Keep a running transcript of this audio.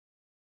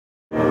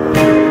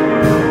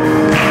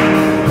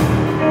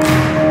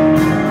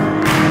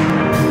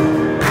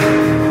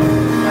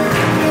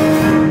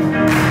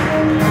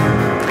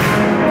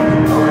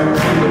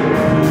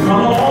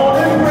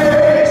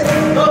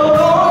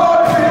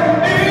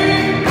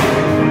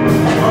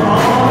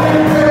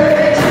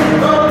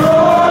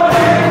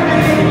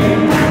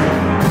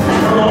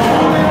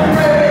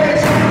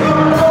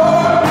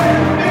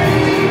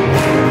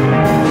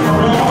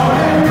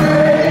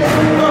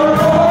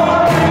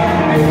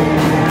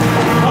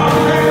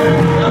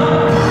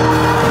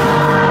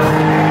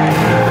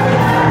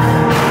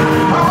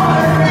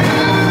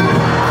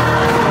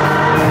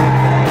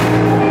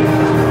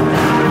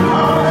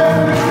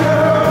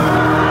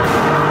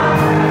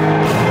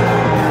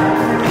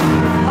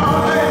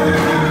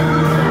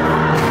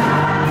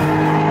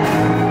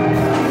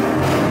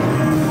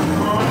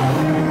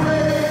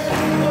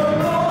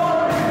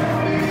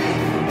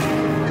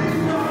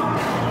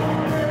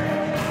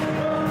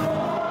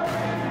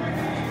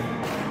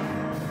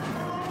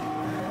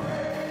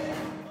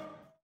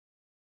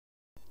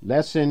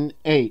Lesson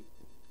 8,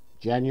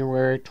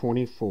 January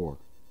 24,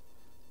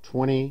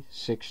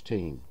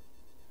 2016.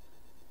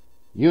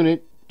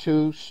 Unit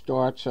 2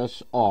 starts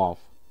us off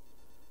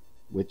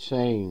with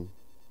saying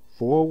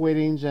 4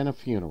 weddings and a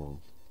funeral.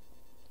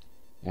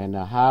 And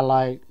the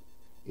highlight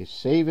is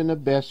saving the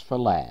best for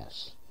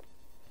last.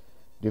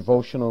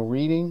 Devotional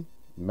reading,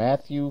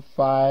 Matthew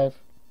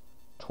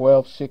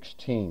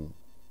 5:12-16.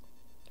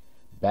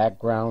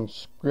 Background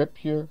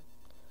scripture,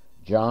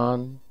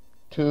 John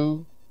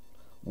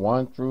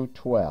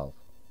 2:1-12.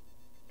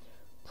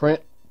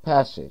 Print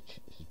passage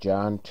is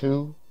John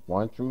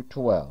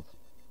 2:1-12.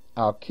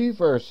 Our key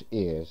verse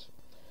is,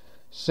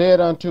 Said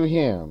unto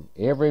him,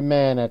 Every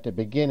man at the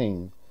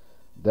beginning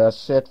does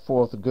set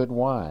forth good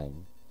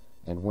wine,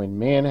 and when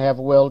men have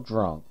well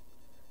drunk,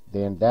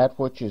 then that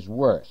which is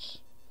worse.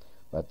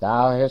 But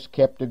thou hast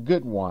kept the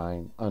good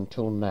wine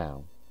until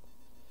now.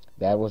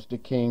 That was the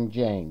King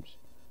James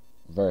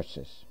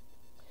verses.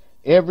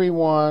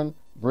 Everyone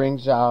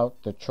brings out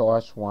the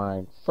choice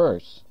wine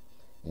first,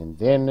 and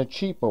then the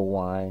cheaper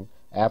wine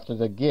after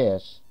the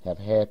guests have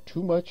had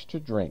too much to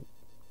drink.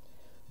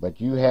 But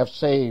you have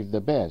saved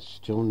the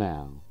best till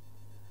now.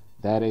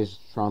 That is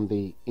from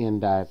the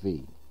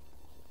NIV.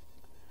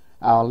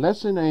 Our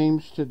lesson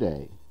aims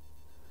today.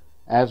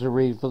 As a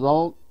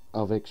result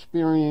of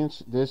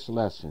experience this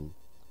lesson,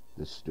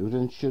 the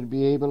students should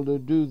be able to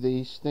do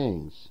these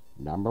things.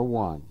 Number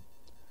 1.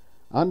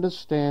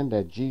 Understand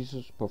that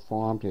Jesus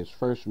performed his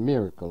first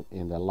miracle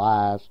in the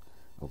lives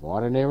of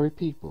ordinary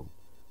people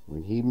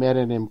when he met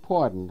an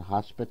important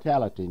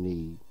hospitality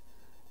need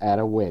at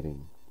a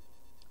wedding.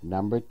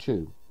 Number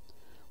 2.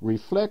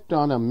 Reflect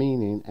on the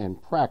meaning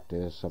and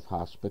practice of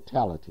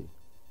hospitality.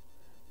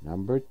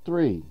 Number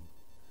 3.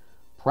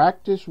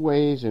 Practice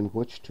ways in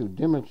which to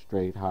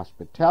demonstrate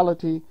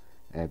hospitality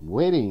at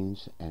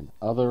weddings and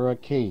other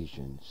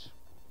occasions.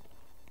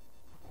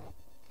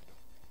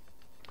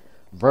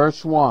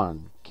 Verse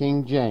 1,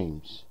 King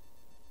James,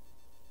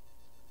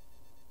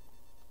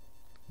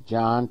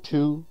 John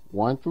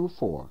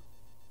 2:1-4.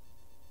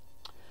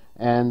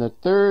 And the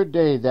third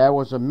day there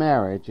was a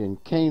marriage in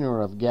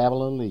Cana of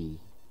Galilee,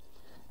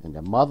 and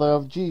the mother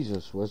of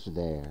Jesus was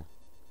there.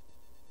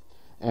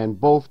 And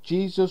both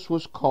Jesus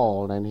was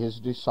called and his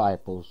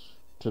disciples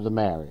to the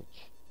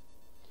marriage.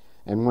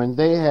 And when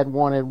they had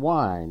wanted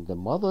wine, the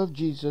mother of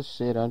Jesus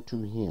said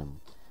unto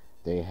him,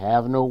 They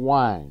have no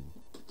wine.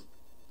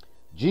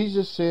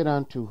 Jesus said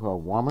unto her,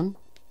 Woman,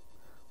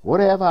 what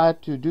have I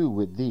to do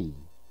with thee?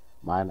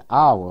 Mine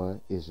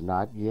hour is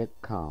not yet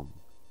come.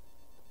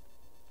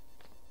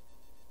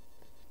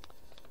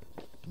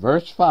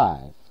 Verse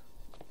 5.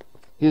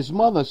 His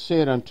mother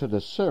said unto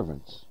the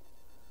servants,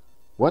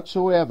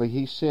 Whatsoever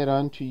he said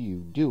unto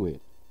you, do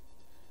it.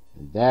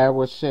 And there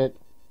were set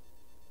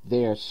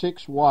there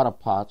 6 water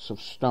pots of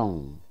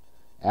stone,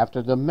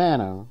 after the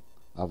manner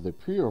of the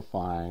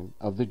purifying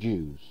of the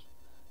Jews,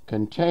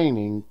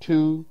 containing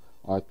 2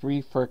 or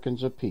 3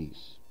 firkins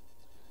apiece.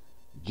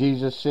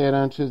 Jesus said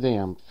unto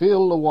them,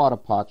 Fill the water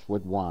pots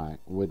with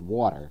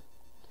water.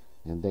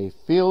 And they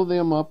filled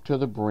them up to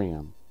the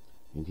brim.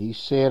 And he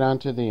said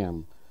unto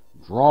them,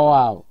 Draw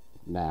out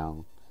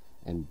now,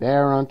 and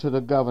bear unto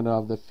the governor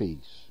of the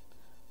feast.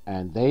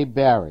 And they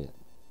bare it.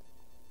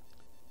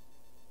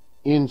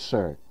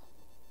 Insert.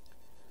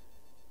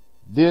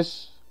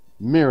 This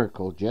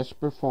miracle just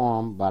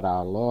performed by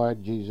our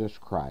Lord Jesus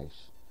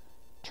Christ,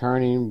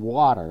 turning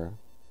water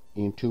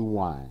into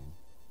wine.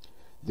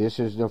 This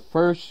is the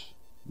first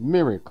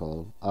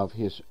miracle of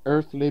his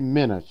earthly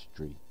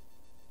ministry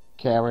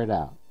carried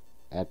out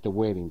at the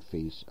wedding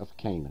feast of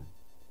Cana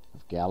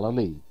of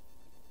Galilee.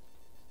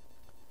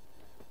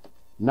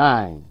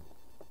 9.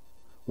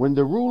 When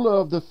the ruler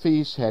of the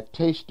feast had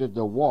tasted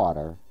the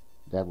water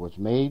that was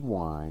made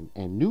wine,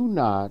 and knew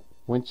not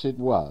whence it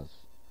was,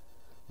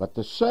 but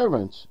the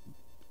servants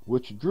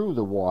which drew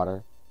the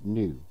water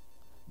knew,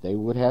 they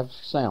would have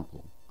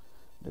sampled.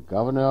 The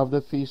governor of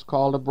the feast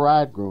called the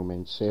bridegroom,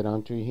 and said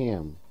unto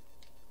him,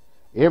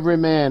 Every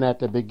man at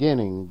the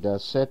beginning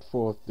does set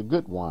forth the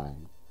good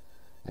wine,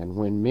 and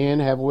when men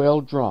have well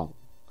drunk,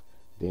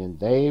 then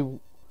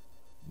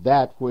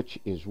that which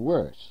is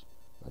worse.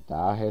 But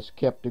thou hast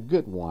kept the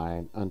good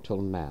wine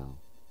until now.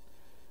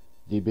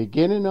 The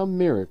beginning of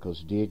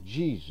miracles did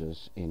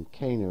Jesus in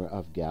Cana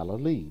of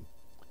Galilee,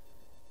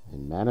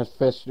 and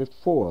manifested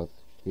forth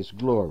his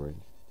glory,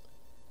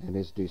 and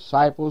his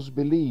disciples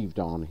believed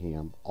on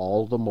him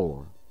all the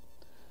more.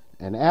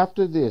 And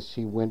after this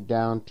he went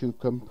down to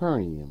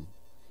Capernaum,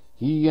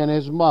 he and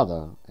his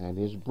mother and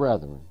his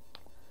brethren,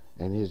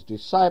 and his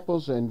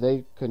disciples, and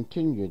they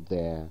continued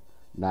there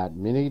not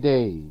many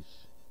days.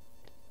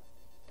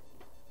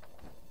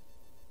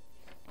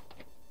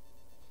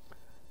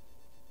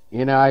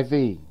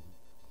 NIV.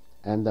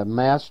 And the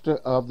master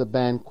of the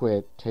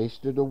banquet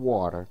tasted the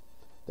water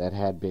that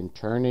had been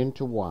turned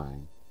into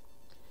wine.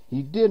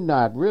 He did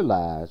not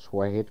realize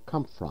where it had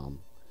come from,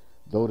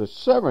 though the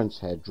servants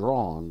had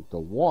drawn the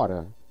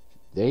water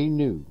they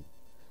knew.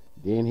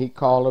 Then he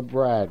called the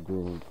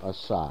bridegroom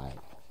aside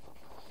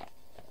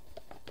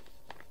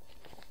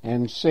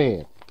and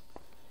said,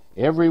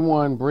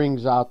 Everyone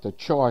brings out the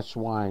choice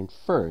wine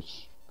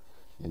first,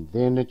 and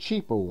then the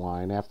cheaper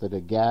wine after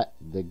the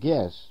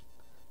guests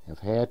have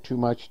had too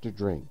much to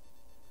drink.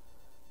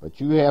 But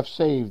you have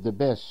saved the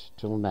best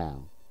till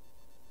now.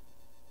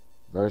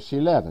 Verse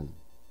 11.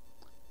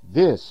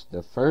 This,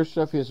 the first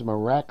of his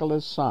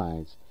miraculous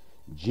signs,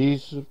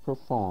 Jesus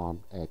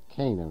performed at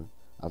Cana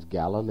of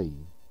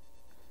Galilee.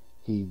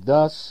 He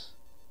thus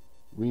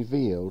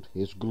revealed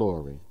his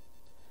glory,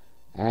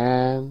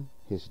 and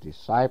his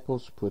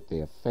disciples put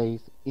their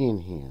faith in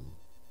him.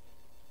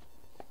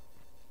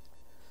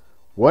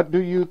 What do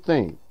you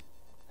think?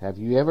 Have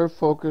you ever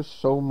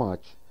focused so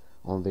much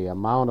on the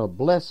amount of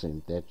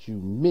blessing that you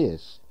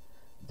miss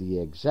the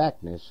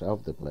exactness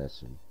of the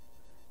blessing,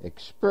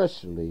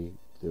 especially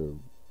the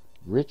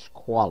rich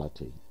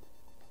quality?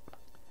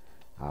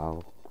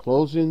 Our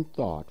closing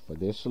thought for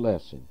this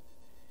lesson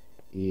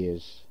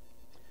is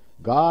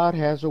God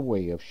has a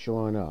way of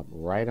showing up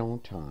right on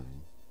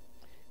time.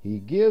 He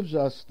gives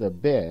us the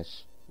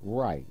best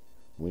right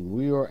when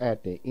we are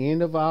at the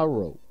end of our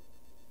rope.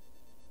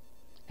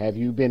 Have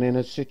you been in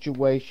a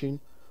situation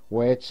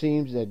where it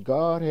seems that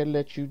God had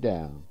let you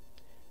down,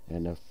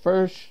 and the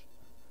first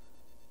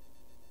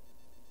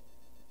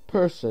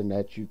person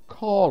that you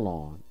call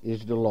on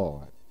is the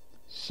Lord?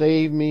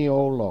 Save me,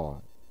 O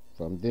Lord,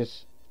 from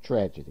this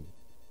tragedy,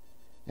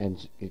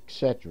 and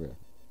etc.,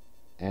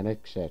 and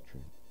etc.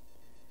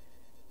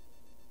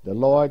 The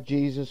Lord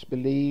Jesus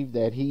believed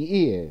that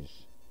he is.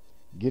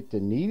 Get the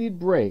needed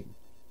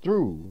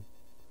breakthrough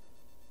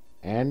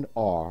and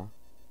or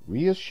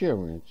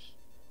reassurance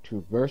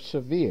to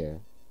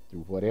persevere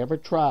through whatever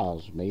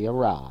trials may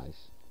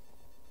arise.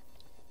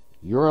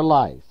 Your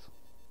life.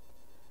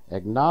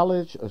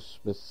 Acknowledge a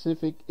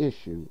specific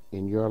issue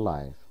in your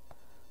life.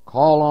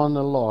 Call on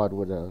the Lord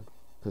with a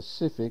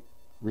specific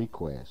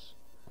request.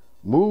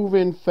 Move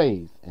in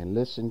faith and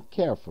listen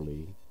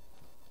carefully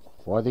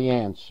for the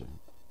answer.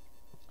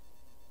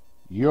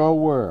 Your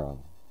world.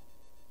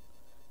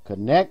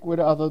 Connect with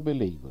other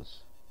believers.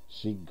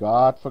 Seek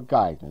God for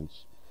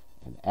guidance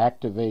and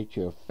activate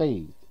your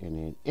faith in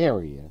an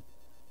area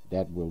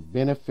that will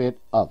benefit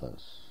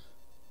others.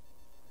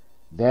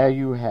 There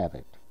you have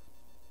it.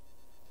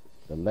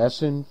 The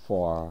lesson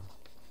for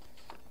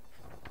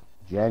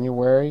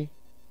January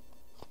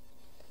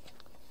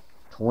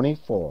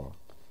 24,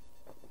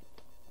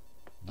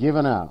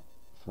 given out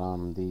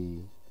from the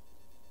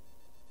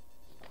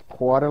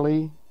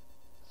quarterly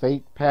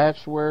Faith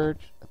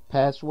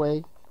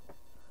Pathway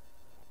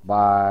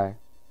by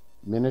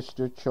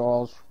Minister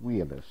Charles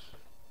Wheelis.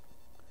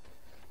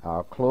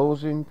 Our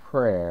closing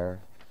prayer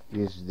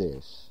is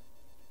this.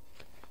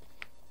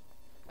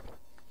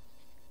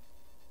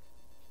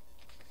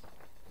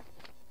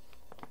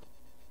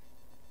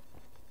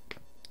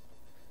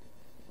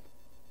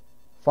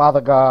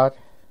 Father God,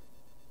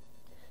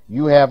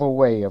 you have a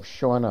way of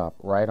showing up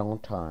right on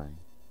time.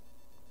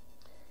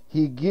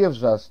 He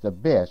gives us the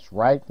best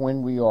right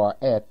when we are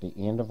at the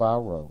end of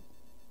our rope.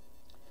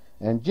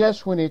 And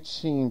just when it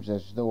seems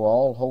as though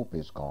all hope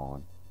is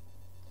gone,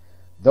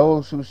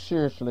 those who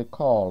seriously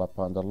call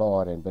upon the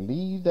Lord and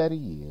believe that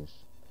he is,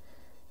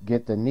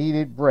 get the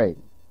needed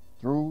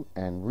breakthrough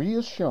and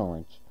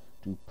reassurance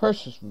to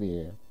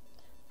persevere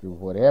through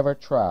whatever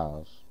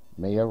trials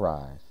may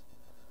arise.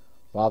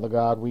 Father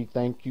God, we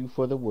thank you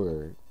for the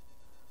word,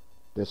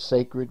 the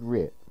sacred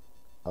writ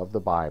of the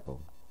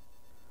Bible.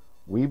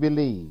 We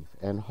believe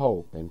and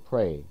hope and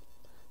pray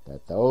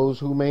that those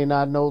who may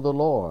not know the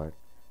Lord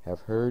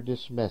have heard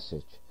this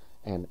message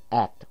and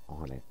act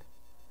on it.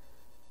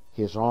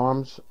 His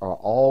arms are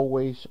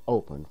always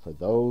open for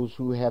those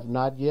who have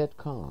not yet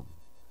come.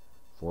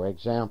 For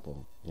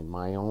example, in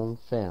my own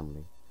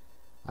family,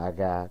 I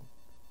got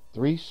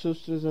 3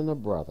 sisters and a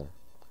brother,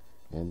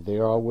 and they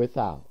are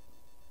without.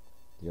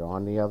 They're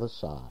on the other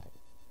side.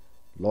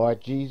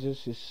 Lord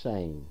Jesus is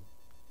saying,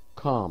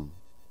 come,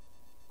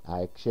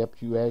 I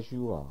accept you as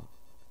you are.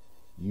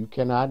 You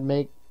cannot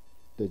make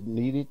the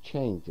needed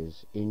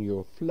changes in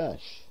your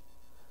flesh,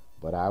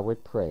 but I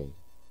would pray,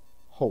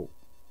 hope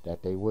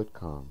that they would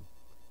come,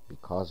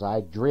 because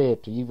I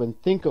dread to even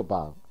think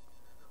about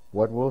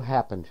what will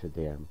happen to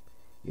them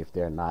if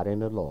they're not in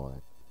the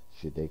Lord,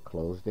 should they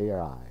close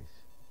their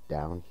eyes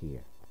down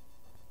here.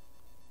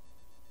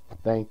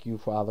 Thank you,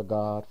 Father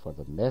God, for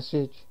the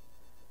message.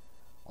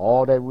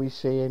 All that we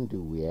say and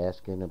do, we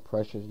ask in the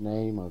precious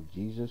name of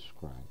Jesus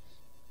Christ,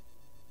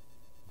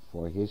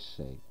 for his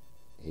sake.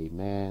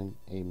 Amen,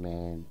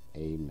 amen,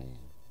 amen.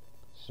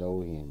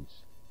 So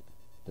ends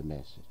the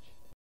message.